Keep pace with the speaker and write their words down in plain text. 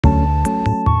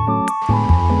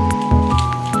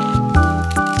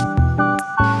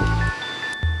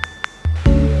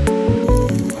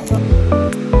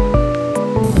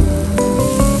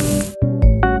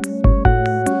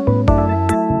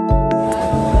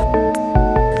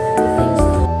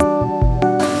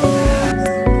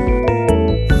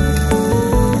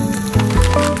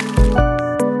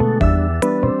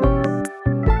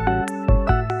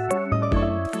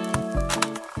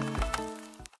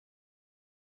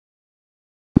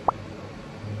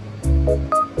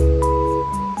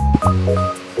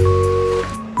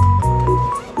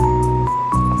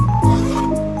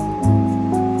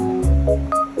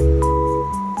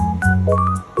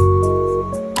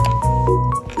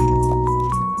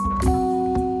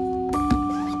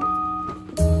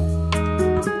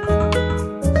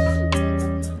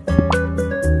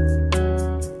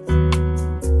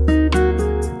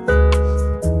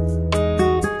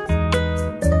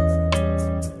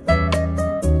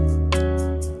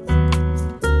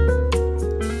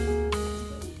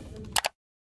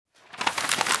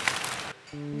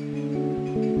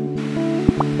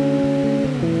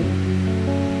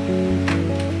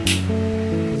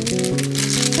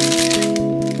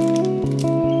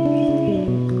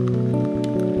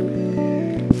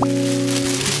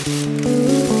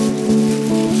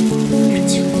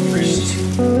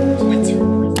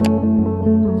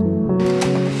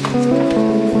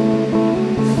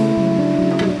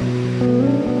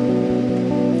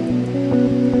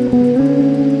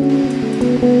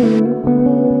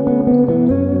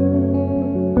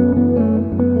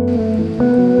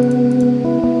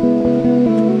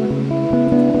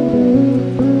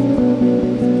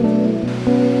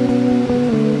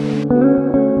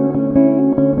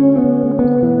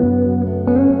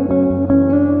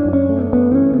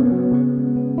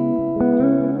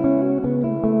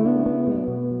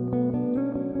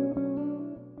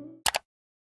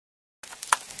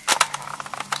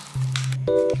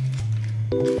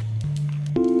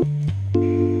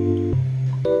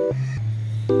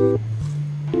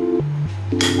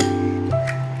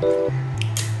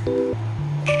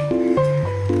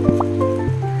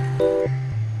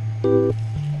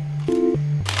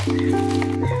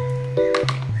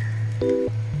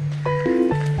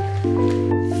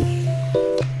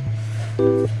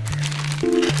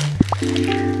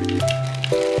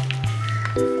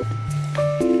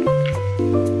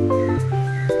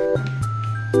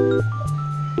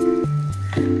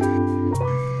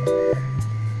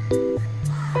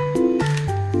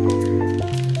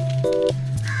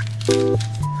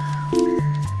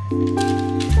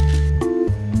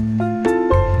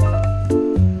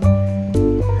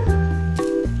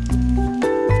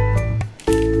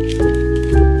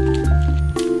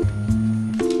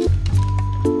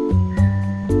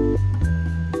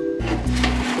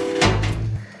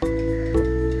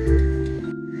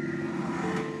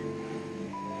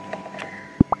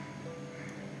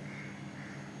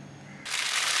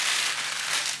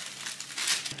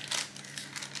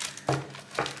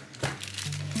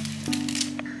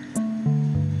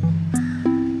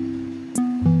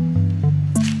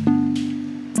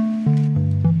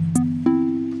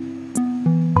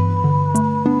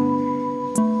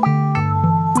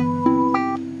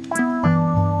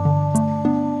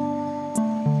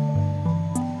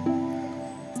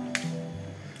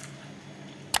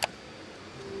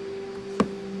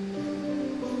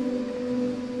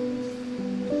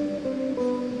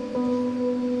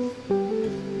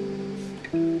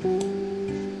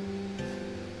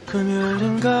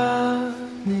금요일인가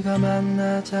네가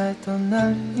만나자 했던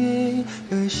날이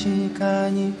그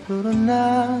시간이 흐른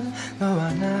날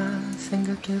너와 나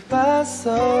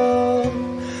생각해봤어.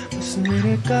 무슨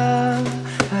일일까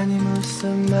아니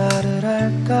무슨 말을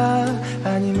할까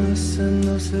아니 무슨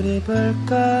옷을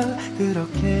입을까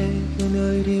그렇게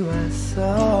금요일이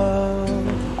왔어.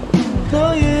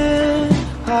 너의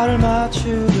발을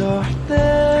맞추려 할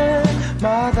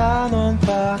때마다 넌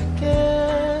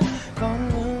밖에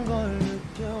걷는 걸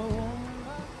느껴.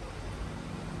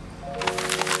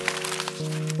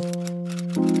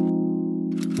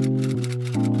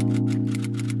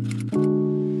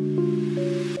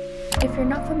 If you're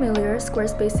not familiar,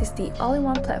 Squarespace is the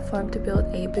all-in-one platform to build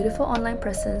a beautiful online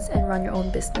presence and run your own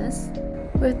business.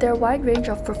 With their wide range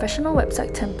of professional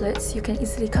website templates, you can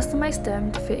easily customize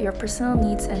them to fit your personal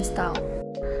needs and style.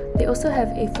 They also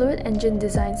have a fluid engine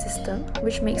design system,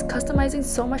 which makes customizing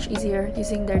so much easier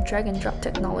using their drag-and-drop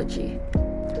technology.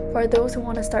 For those who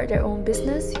want to start their own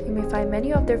business, you may find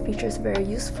many of their features very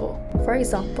useful. For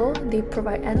example, they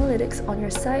provide analytics on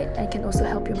your site and can also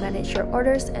help you manage your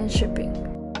orders and shipping.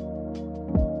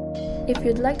 If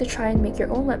you'd like to try and make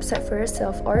your own website for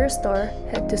yourself or your store,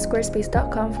 head to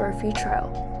squarespace.com for a free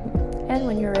trial. And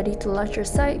when you're ready to launch your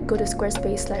site, go to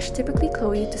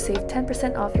squarespace/typicallychloe to save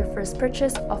 10% off your first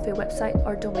purchase of a website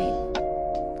or domain.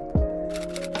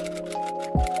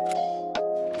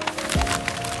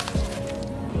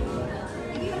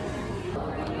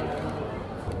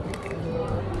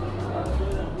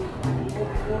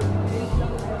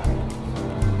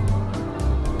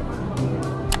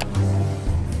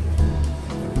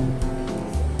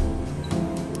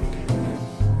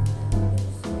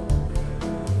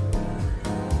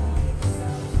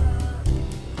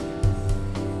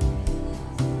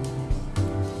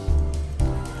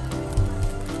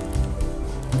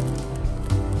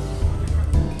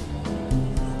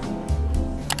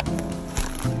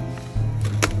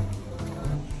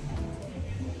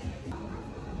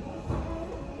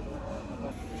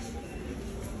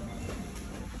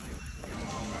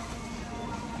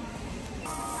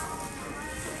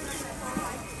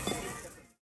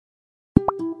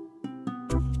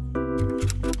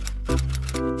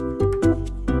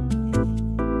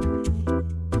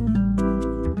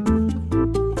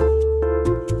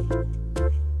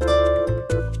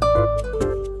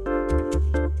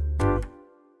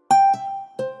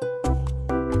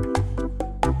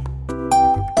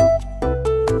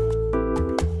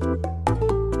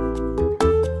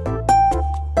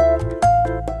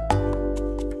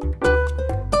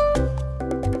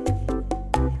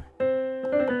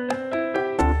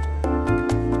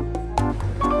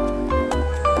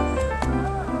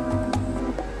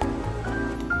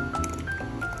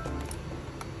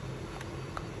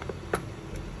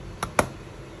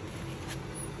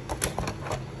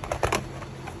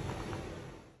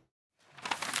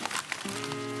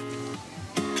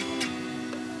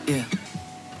 Yeah.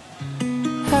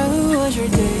 How was your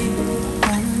day?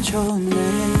 난 좋은데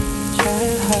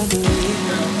잘하고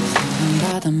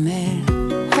있어. 바다 매일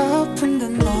아픈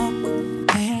듯 없고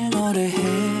매일 노래해.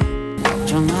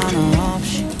 걱정 하나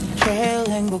없이 제일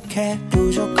행복해.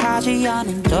 부족하지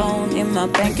않은 돈 in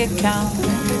my bank account.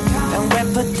 명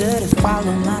래퍼들의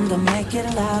follow만 더 make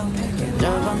it loud.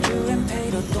 저번 주엔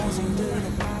페이로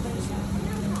동생들의